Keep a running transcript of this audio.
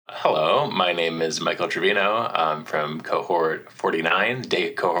Hello, my name is Michael Trevino. I'm from Cohort 49,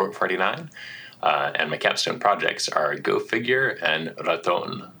 day Cohort 49, and my capstone projects are Go Figure and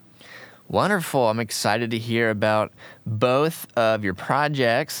Raton. Wonderful. I'm excited to hear about both of your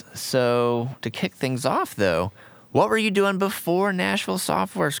projects. So, to kick things off, though, what were you doing before Nashville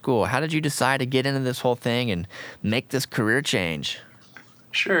Software School? How did you decide to get into this whole thing and make this career change?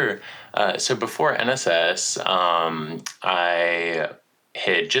 Sure. So before NSS, I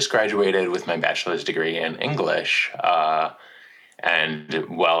had just graduated with my bachelor's degree in English. And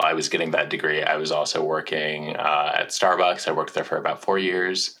while I was getting that degree, I was also working at Starbucks. I worked there for about 4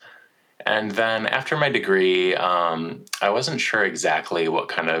 years. And then after my degree, I wasn't sure exactly what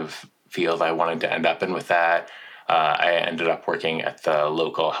kind of field I wanted to end up in with that. I ended up working at the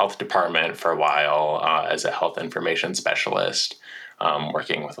local health department for a while as a health information specialist,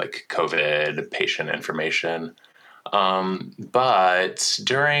 working with like COVID patient information. But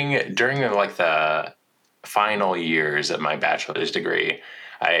during like the final years of my bachelor's degree,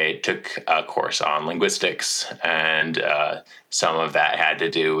 I took a course on linguistics, and some of that had to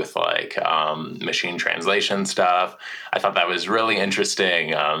do with like machine translation stuff. I thought that was really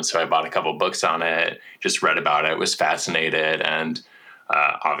interesting, so I bought a couple books on it, just read about it, was fascinated, and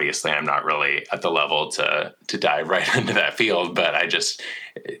obviously I'm not really at the level to dive right into that field, but I just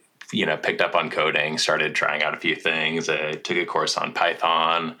picked up on coding, started trying out a few things. I took a course on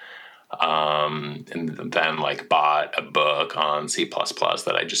Python, and then like bought a book on C++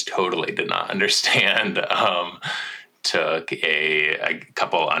 that I just totally did not understand. Took a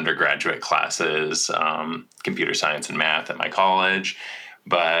couple undergraduate classes, computer science and math at my college,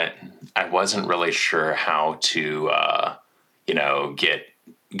 but I wasn't really sure how to,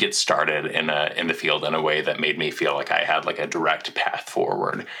 get started in the field in a way that made me feel like I had like a direct path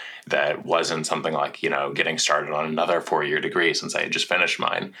forward. That wasn't something like getting started on another 4-year degree since I had just finished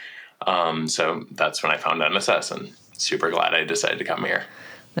mine. So that's when I found NSS, and super glad I decided to come here.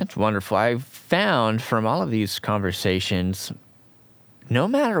 That's wonderful. I've found from all of these conversations, no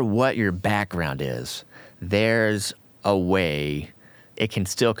matter what your background is, there's a way it can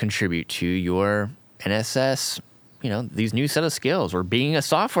still contribute to your NSS, these new set of skills, or being a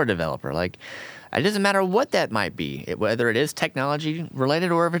software developer. Like, it doesn't matter what that might be, whether it is technology related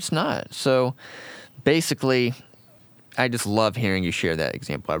or if it's not. So basically, I just love hearing you share that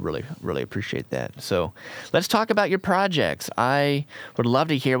example. I really, really appreciate that. So let's talk about your projects. I would love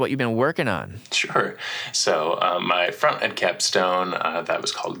to hear what you've been working on. Sure. So my front-end capstone, that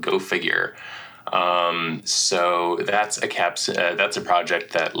was called Go Figure. So that's a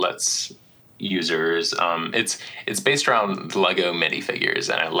project that lets users, it's based around Lego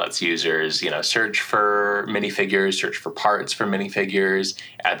minifigures, and it lets users search for minifigures, search for parts for minifigures,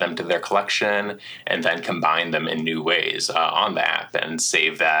 add them to their collection, and then combine them in new ways on the app, and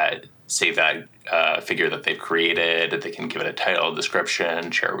save that figure that they've created. They can give it a title,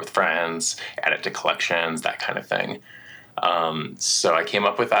 description, share it with friends, add it to collections, that kind of thing. So I came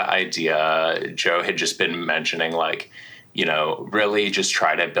up with that idea. Joe had just been mentioning really just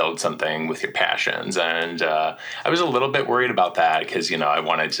try to build something with your passions. And I was a little bit worried about that because, I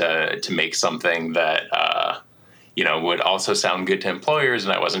wanted to make something that, would also sound good to employers.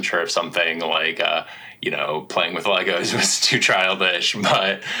 And I wasn't sure if something like, playing with Legos was too childish,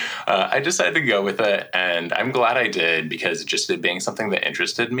 but I decided to go with it. And I'm glad I did, because just it being something that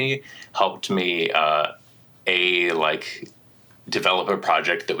interested me helped me, develop a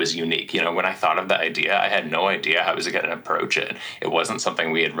project that was unique. When I thought of the idea, I had no idea how I was going to approach it. It wasn't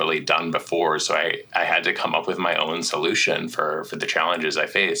something we had really done before, so I had to come up with my own solution for the challenges I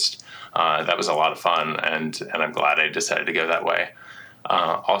faced. That was a lot of fun, and I'm glad I decided to go that way.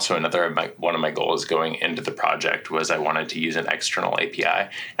 Also, one of my goals going into the project was I wanted to use an external API.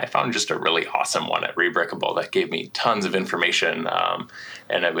 I found just a really awesome one at Rebrickable that gave me tons of information,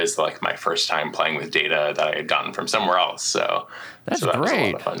 and it was like my first time playing with data that I had gotten from somewhere else. So That's that great. was a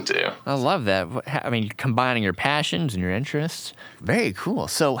lot of fun too. I love that. I mean, combining your passions and your interests. Very cool.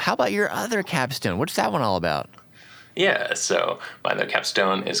 So how about your other capstone? What's that one all about? Yeah, so my other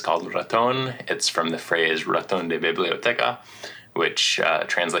capstone is called Raton. It's from the phrase raton de biblioteca, which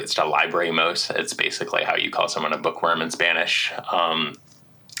translates to library mouse. It's basically how you call someone a bookworm in Spanish.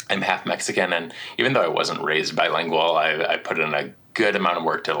 I'm half Mexican, and even though I wasn't raised bilingual, I put in a good amount of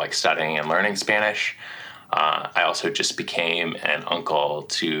work to studying and learning Spanish. I also just became an uncle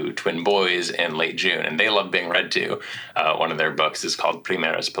to twin boys in late June, and they love being read to. One of their books is called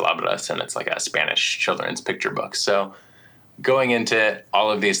Primeras Palabras, and it's like a Spanish children's picture book. So going into it,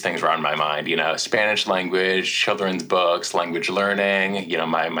 all of these things were on my mind, Spanish language, children's books, language learning,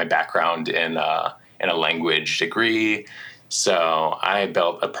 my background in a language degree. So I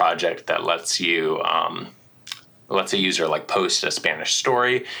built a project that lets a user like post a Spanish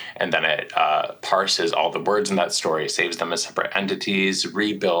story, and then it parses all the words in that story, saves them as separate entities,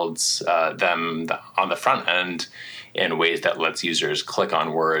 rebuilds them on the front end in ways that lets users click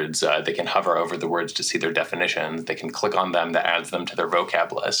on words. They can hover over the words to see their definitions. They can click on them, that adds them to their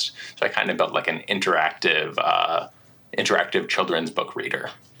vocab list. So I kind of built like an interactive children's book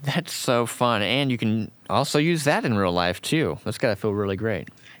reader. That's so fun. And you can also use that in real life, too. That's got to feel really great.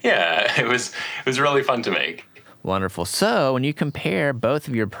 Yeah, it was really fun to make. Wonderful. So when you compare both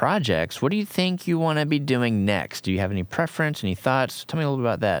of your projects, what do you think you want to be doing next? Do you have any preference, any thoughts? Tell me a little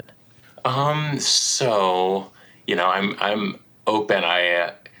bit about that. So, I'm open.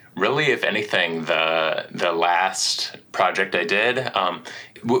 I really, if anything, the last project I did,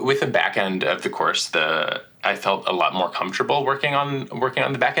 with the back end of the course, I felt a lot more comfortable working on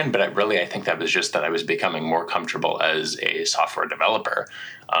the back end, but I think that was just that I was becoming more comfortable as a software developer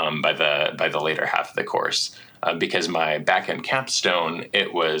by the later half of the course. Because my backend capstone,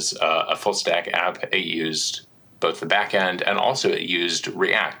 it was a full stack app. It used both the backend and also it used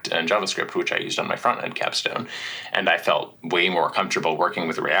React and JavaScript, which I used on my front end capstone. And I felt way more comfortable working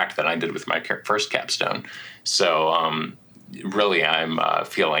with React than I did with my first capstone. So really, I'm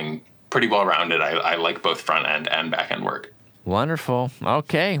feeling pretty well rounded. I like both front end and back end work. Wonderful.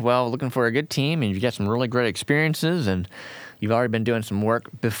 Okay. Well, looking for a good team, and you've got some really great experiences, and you've already been doing some work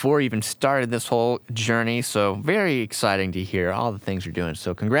before you even started this whole journey. So very exciting to hear all the things you're doing.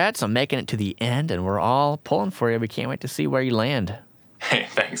 So congrats on making it to the end, and we're all pulling for you. We can't wait to see where you land. Hey,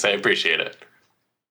 thanks. I appreciate it.